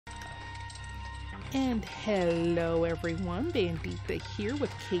And hello everyone, Bandita here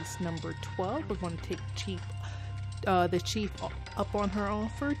with case number 12. We're going to take the chief up on her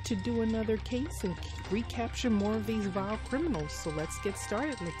offer to do another case and recapture more of these vile criminals. So let's get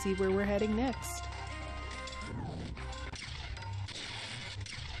started. Let's see where we're heading next.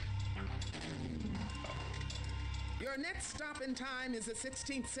 Your next stop in time is the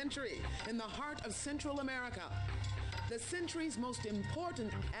 16th century in the heart of Central America. The century's most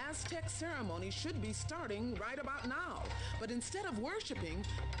important Aztec ceremony should be starting right about now. But instead of worshiping,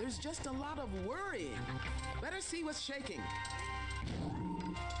 there's just a lot of worrying. Better see what's shaking.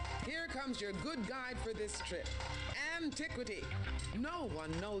 Here comes your good guide for this trip. Antiquity. No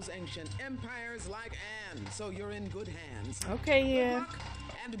one knows ancient empires like Anne, so you're in good hands. Okay, yeah. Good luck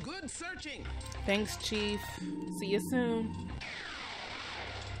and good searching. Thanks, Chief. See you soon.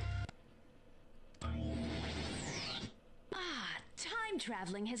 Time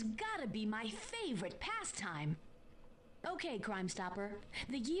traveling has gotta be my favorite pastime. Okay, Crime Stopper.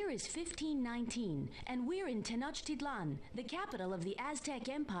 The year is 1519, and we're in Tenochtitlan, the capital of the Aztec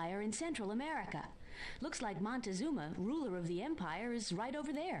Empire in Central America. Looks like Montezuma, ruler of the empire, is right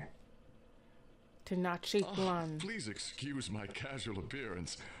over there. Tenochtitlan. Please excuse my casual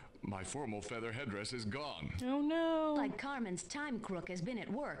appearance. My formal feather headdress is gone. Oh no. Like Carmen's time crook has been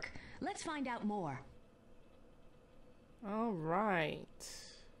at work. Let's find out more. All right.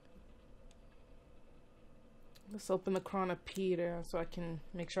 Let's open the Chronopedia so I can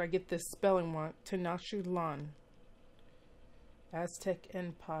make sure I get this spelling right. Tenochtitlan. Aztec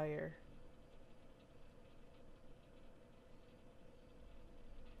Empire.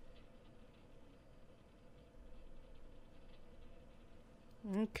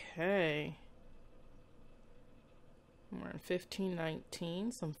 Okay. We're in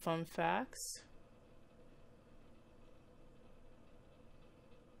 1519. Some fun facts.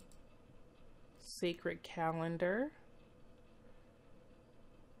 Sacred calendar.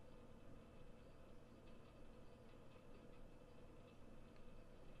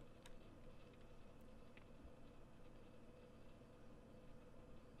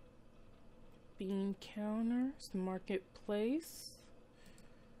 Bean counters, marketplace.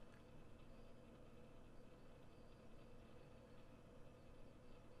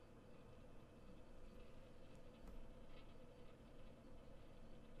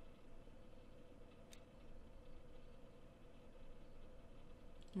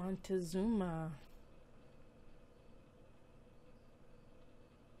 Montezuma.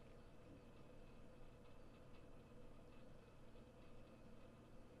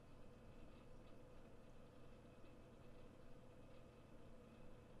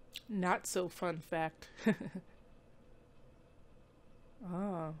 Not so fun fact.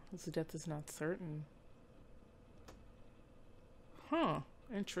 His death is not certain. Huh,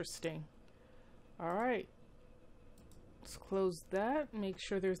 interesting. Alright. Let's close that. Make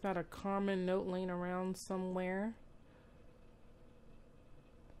sure there's not a Carmen note laying around somewhere.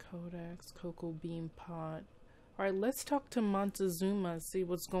 Codex, cocoa bean pot. Alright, let's talk to Montezuma, see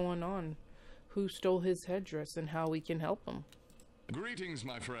what's going on. Who stole his headdress and how we can help him. Greetings,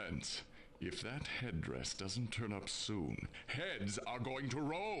 my friends. If that headdress doesn't turn up soon, heads are going to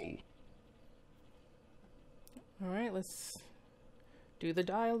roll. Alright, let's do the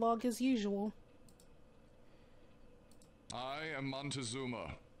dialogue as usual. I am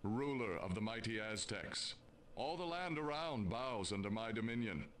Montezuma, ruler of the mighty Aztecs. All the land around bows under my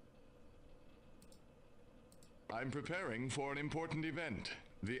dominion. I'm preparing for an important event,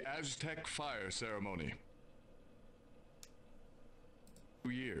 the Aztec fire ceremony. 2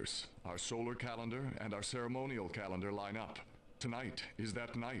 years, our solar calendar and our ceremonial calendar line up. Tonight is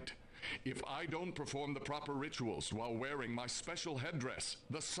that night. If I don't perform the proper rituals while wearing my special headdress,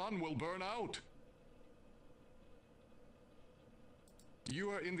 the sun will burn out.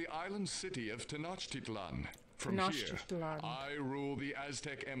 You are in the island city of Tenochtitlan. From here, I rule the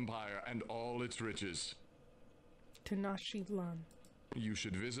Aztec Empire and all its riches. Tenochtitlan. You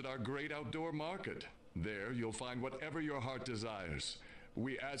should visit our great outdoor market. There you'll find whatever your heart desires.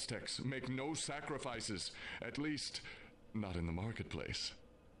 We Aztecs make no sacrifices, at least not in the marketplace.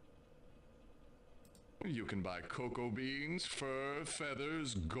 You can buy cocoa beans, fur,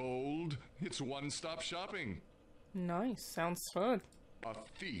 feathers, gold. It's one-stop shopping. Nice, sounds fun. A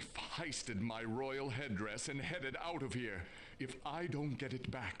thief heisted my royal headdress and headed out of here. If I don't get it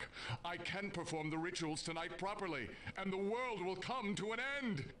back, I can't perform the rituals tonight properly, and the world will come to an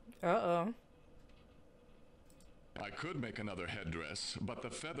end. Uh-oh. I could make another headdress, but the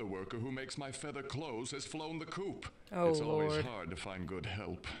feather worker who makes my feather clothes has flown the coop. Oh, it's always Lord. hard to find good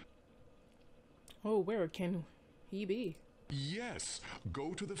help. Oh, where can he be? Yes,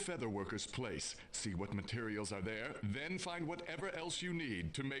 go to the featherworker's place, see what materials are there, then find whatever else you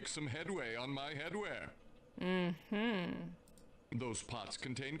need to make some headway on my headwear. Mm-hmm. Those pots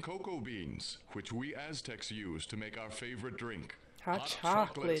contain cocoa beans, which we Aztecs use to make our favorite drink. Hot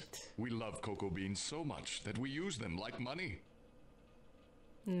chocolate. We love cocoa beans so much that we use them like money.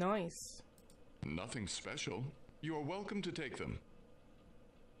 Nice. Nothing special. You are welcome to take them.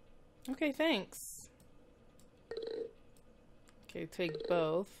 Okay, thanks. Okay, take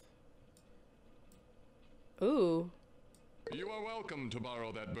both. Ooh. You are welcome to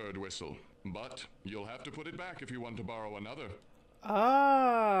borrow that bird whistle, but you'll have to put it back if you want to borrow another.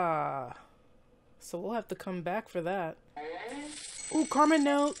 Ah. So we'll have to come back for that. Ooh, Carmen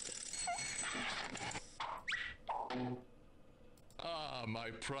note. Ah,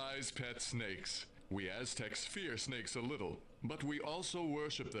 my prize pet snakes. We Aztecs fear snakes a little, but we also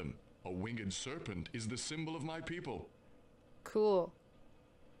worship them. A winged serpent is the symbol of my people. Cool.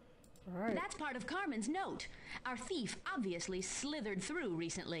 All right. That's part of Carmen's note. Our thief obviously slithered through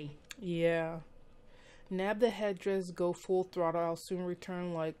recently. Yeah. Nab the headdress, go full throttle. I'll soon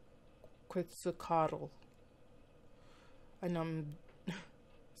return like Quetzalcoatl. I know I'm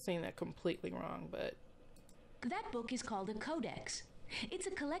saying that completely wrong, but... That book is called a codex. It's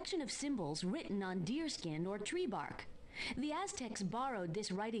a collection of symbols written on deerskin or tree bark. The Aztecs borrowed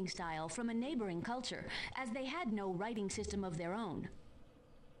this writing style from a neighboring culture, as they had no writing system of their own.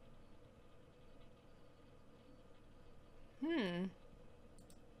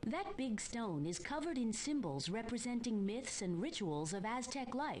 That big stone is covered in symbols representing myths and rituals of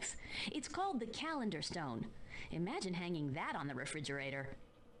Aztec life. It's called the calendar stone. Imagine hanging that on the refrigerator.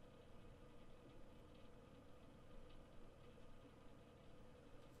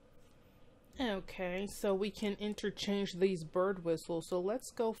 Okay, so we can interchange these bird whistles. So let's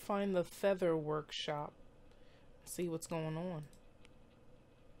go find the feather workshop. See what's going on.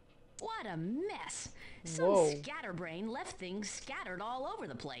 What a mess! Whoa. Some scatterbrain left things scattered all over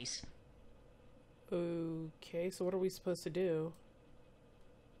the place. Okay, so what are we supposed to do?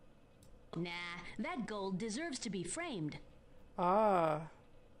 Nah, that gold deserves to be framed. Ah.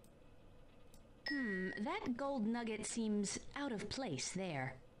 That gold nugget seems out of place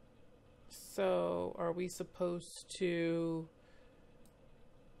there. So, are we supposed to...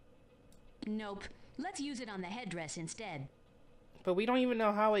 Nope. Let's use it on the headdress instead. But we don't even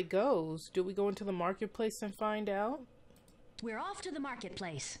know how it goes. Do we go into the marketplace and find out? We're off to the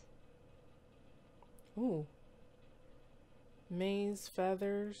marketplace. Ooh. Maize,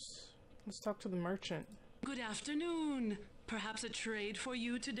 feathers. Let's talk to the merchant. Good afternoon. Perhaps a trade for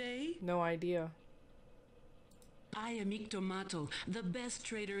you today? No idea. I am Ictomatl, the best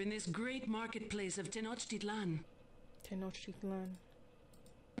trader in this great marketplace of Tenochtitlan. Tenochtitlan.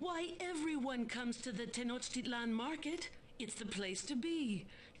 Why, everyone comes to the Tenochtitlan market. It's the place to be.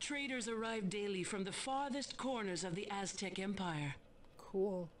 Traders arrive daily from the farthest corners of the Aztec Empire.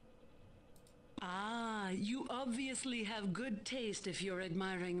 Cool. Ah, you obviously have good taste if you're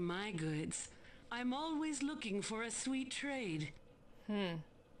admiring my goods. I'm always looking for a sweet trade.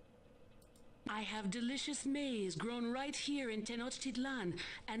 I have delicious maize grown right here in Tenochtitlan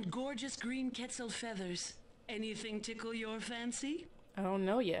and gorgeous green quetzal feathers. Anything tickle your fancy? I don't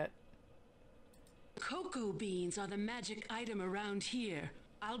know yet. Cocoa beans are the magic item around here.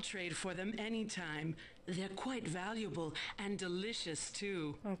 I'll trade for them anytime. They're quite valuable and delicious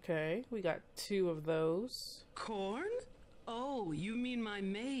too. Okay, we got 2 of those. Corn? Oh, you mean my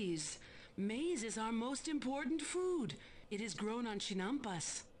maize. Maize is our most important food. It is grown on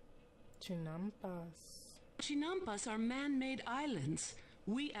Chinampas. Chinampas. Chinampas are man-made islands.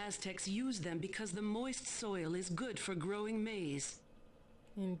 We Aztecs use them because the moist soil is good for growing maize.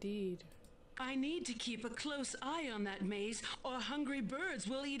 Indeed. I need to keep a close eye on that maize, or hungry birds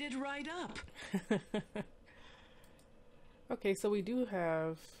will eat it right up. Okay, so we do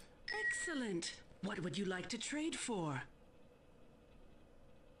have... Excellent. What would you like to trade for?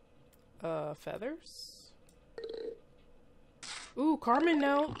 Feathers? Ooh, Carmen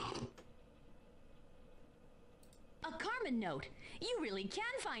note. A Carmen note. You really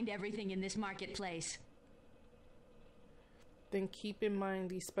can find everything in this marketplace. Then keep in mind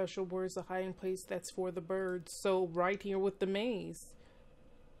these special words, a hiding place that's for the birds. So right here with the maze.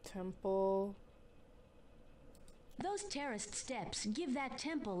 Temple. Those terraced steps give that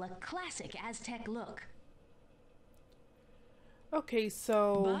temple a classic Aztec look. Okay,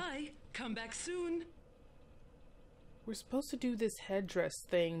 so... Bye. Come back soon. We're supposed to do this headdress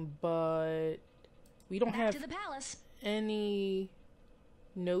thing, but... we don't Back have to the palace. any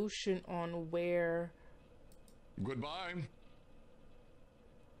notion on where... Goodbye.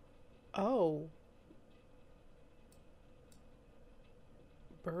 Oh.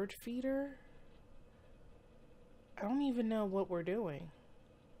 Bird feeder? I don't even know what we're doing.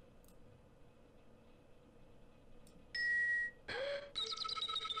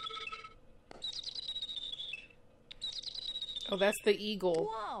 Oh, that's the eagle.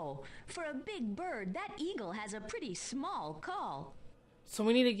 Whoa! For a big bird, that eagle has a pretty small call. So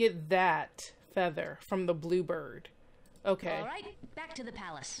we need to get that feather from the bluebird. Okay. All right, back to the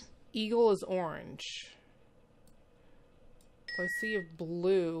palace. Eagle is orange. Let's see if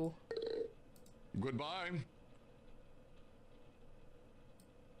blue... Goodbye.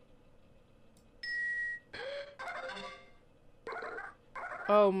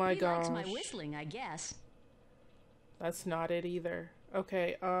 Oh my He gosh. likes my whistling, I guess. That's not it either.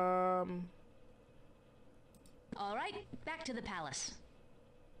 Okay, All right, back to the palace.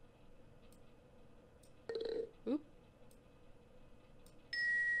 Oop.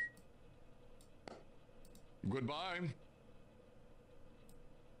 Goodbye.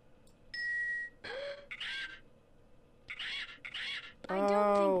 I don't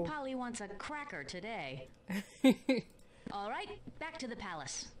Oh. think Polly wants a cracker today. All right, back to the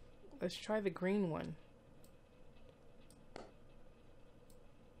palace. Let's try the green one.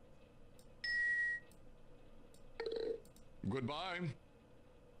 Goodbye.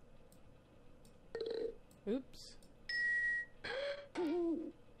 Oops.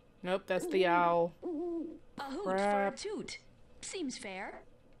 Nope, that's the owl. A hoot Crap. for a toot. Seems fair.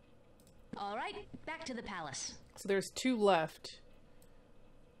 All right, back to the palace. So there's two left.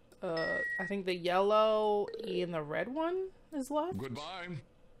 I think the yellow and the red one is left. Goodbye.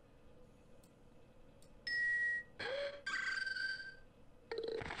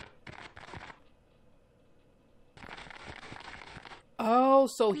 Oh,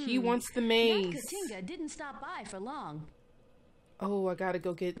 so he wants the That maze. Cont'd didn't stop by for long. Oh, I gotta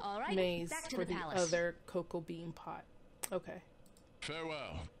go get All right, maze back to for the the palace. other cocoa bean pot. Okay.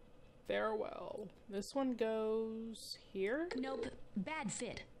 Farewell. Farewell. This one goes here? Nope, bad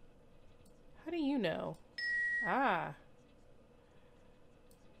fit. How do you know? Ah.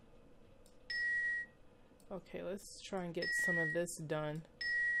 Okay, let's try and get some of this done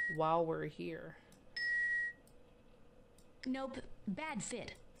while we're here. Nope, bad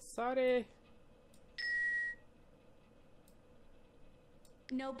fit. Sorry.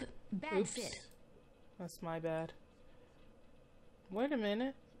 Nope, bad Oops. fit. That's my bad. Wait a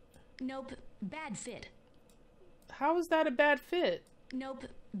minute. Nope, bad fit. How is that a bad fit? Nope,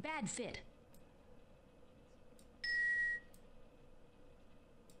 bad fit.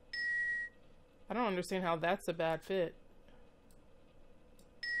 I don't understand how that's a bad fit.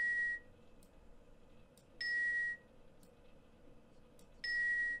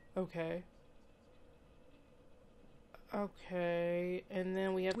 Okay. Okay, and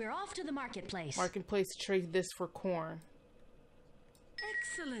then we have We're off to the marketplace. marketplace trade this for corn.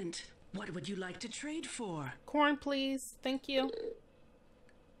 Excellent. What would you like to trade for? Corn, please. Thank you.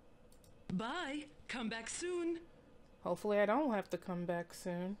 Bye. Come back soon. Hopefully I don't have to come back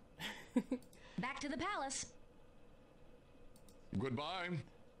soon. Back to the palace. Goodbye.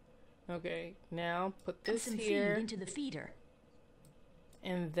 Okay, now put Put this some here feed into the feeder.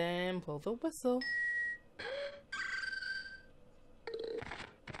 and then blow the whistle.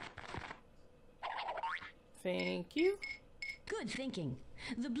 Thank you. Good thinking.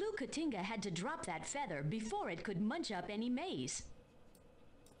 The blue Cotinga had to drop that feather before it could munch up any maize.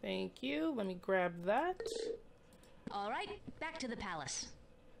 Thank you. Let me grab that. All right, back to the palace.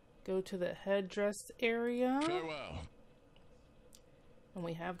 Go to the headdress area. Farewell. And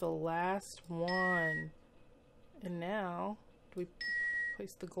we have the last one. And now, do we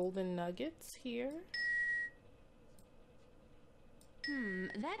place the golden nuggets here?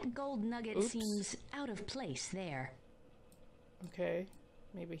 That gold nugget Oops. seems out of place there. Okay,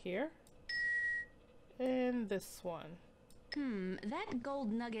 maybe here. And this one. That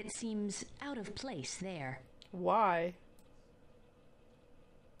gold nugget seems out of place there. Why?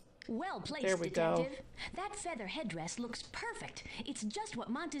 Well placed, There we go. Detective. That feather headdress looks perfect. It's just what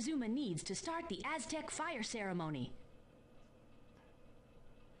Montezuma needs to start the Aztec fire ceremony.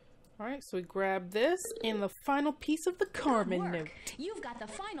 Alright, so we grab this and the final piece of the Carmen Good work. note. You've got the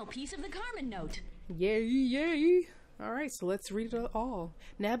final piece of the Carmen note. Yay, yay! Alright, so let's read it all.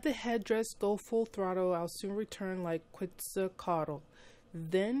 Nab the headdress, go full throttle, I'll soon return like Quetzalcoatl.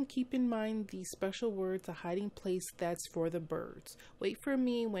 Then keep in mind these special words, a hiding place that's for the birds. Wait for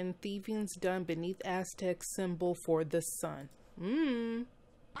me when thieving's done beneath Aztec symbol for the sun.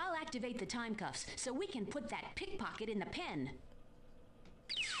 I'll activate the time cuffs so we can put that pickpocket in the pen.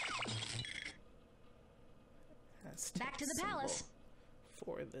 Aztec Back to the symbol palace.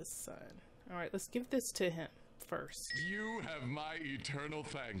 for the sun. Alright, let's give this to him first. You have my eternal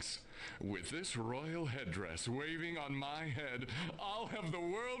thanks. With this royal headdress waving on my head, I'll have the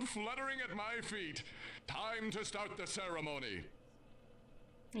world fluttering at my feet. Time to start the ceremony.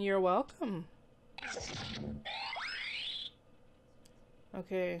 You're welcome.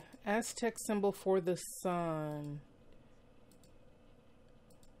 Okay, Aztec symbol for the sun.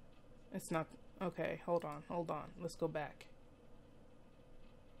 It's not... Okay, hold on. Let's go back.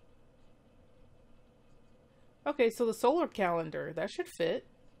 Okay, so the solar calendar, that should fit.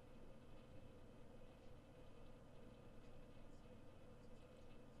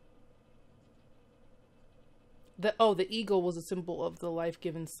 The eagle was a symbol of the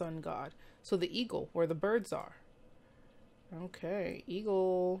life-giving sun god. So the eagle, where the birds are. Okay,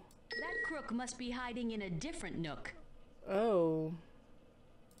 eagle. That crook must be hiding in a different nook. Oh.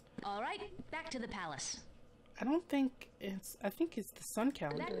 All right, back to the palace. I think it's the sun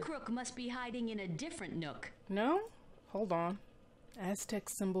calendar. That crook must be hiding in a different nook. No? Hold on. Aztec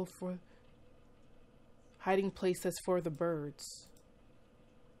symbol for hiding place that's for the birds.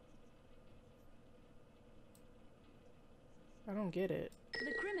 I don't get it.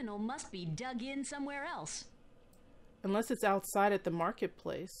 The criminal must be dug in somewhere else. Unless it's outside at the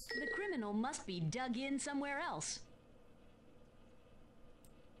marketplace. The criminal must be dug in somewhere else.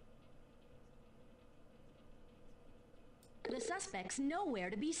 The suspect's nowhere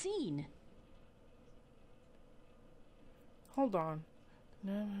to be seen. Hold on.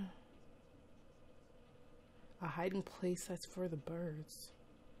 No. A hiding place that's for the birds.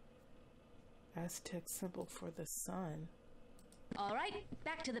 Aztec symbol for the sun. All right,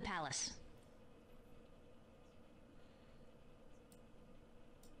 back to the palace.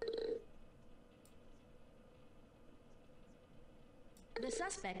 The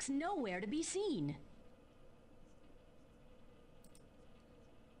suspect's nowhere to be seen.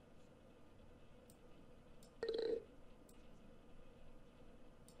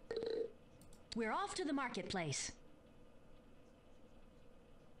 We're off to the marketplace.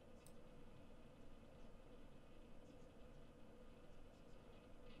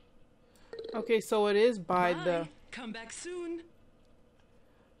 Okay, so it is by Bye. the... Come back soon.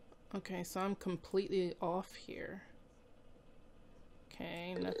 Okay, so I'm completely off here.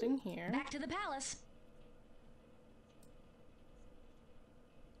 Okay, nothing here. Back to the palace.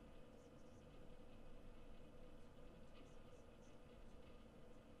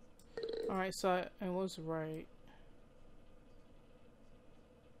 Alright, so I was right.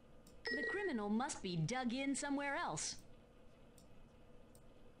 The criminal must be dug in somewhere else.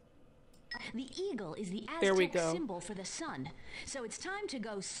 The eagle is the There we Aztec go. symbol for the sun, so it's time to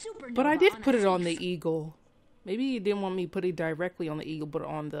go supernova. But I did on put a it on the thief. eagle. Maybe you didn't want me to put it directly on the eagle, but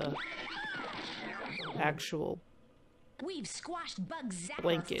on the actual We've squashed Bug Zapper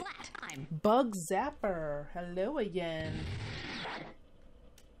blanket. flat time. Bug Zapper. Hello again.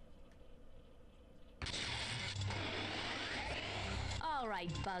 All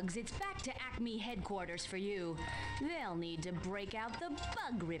right, Bugs, it's back to Acme headquarters for you. They'll need to break out the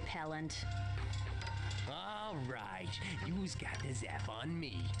bug repellent. All right, you's got the zap on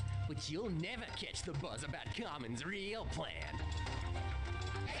me, but you'll never catch the buzz about Carmen's real plan.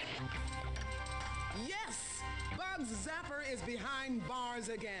 Yes! Bugs Zapper is behind bars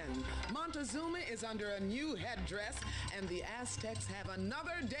again. Montezuma is under a new headdress, and the Aztecs have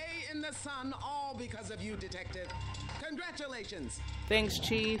another day in the sun, all because of you, Detective. Congratulations! Thanks,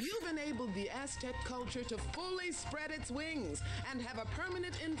 Chief. You've enabled the Aztec culture to fully spread its wings and have a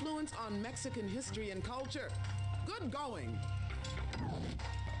permanent influence on Mexican history and culture. Good going.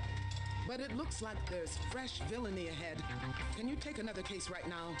 But it looks like there's fresh villainy ahead. Can you take another case right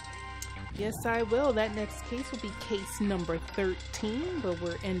now? Yes, I will. That next case will be case number 13, but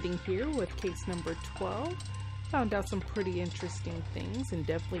we're ending here with case number 12. Found out some pretty interesting things and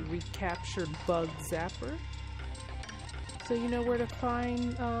definitely recaptured Bug Zapper. So you know where to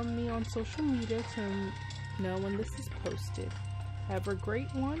find me on social media to know when this is posted. Have a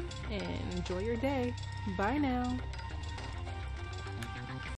great one and enjoy your day. Bye now.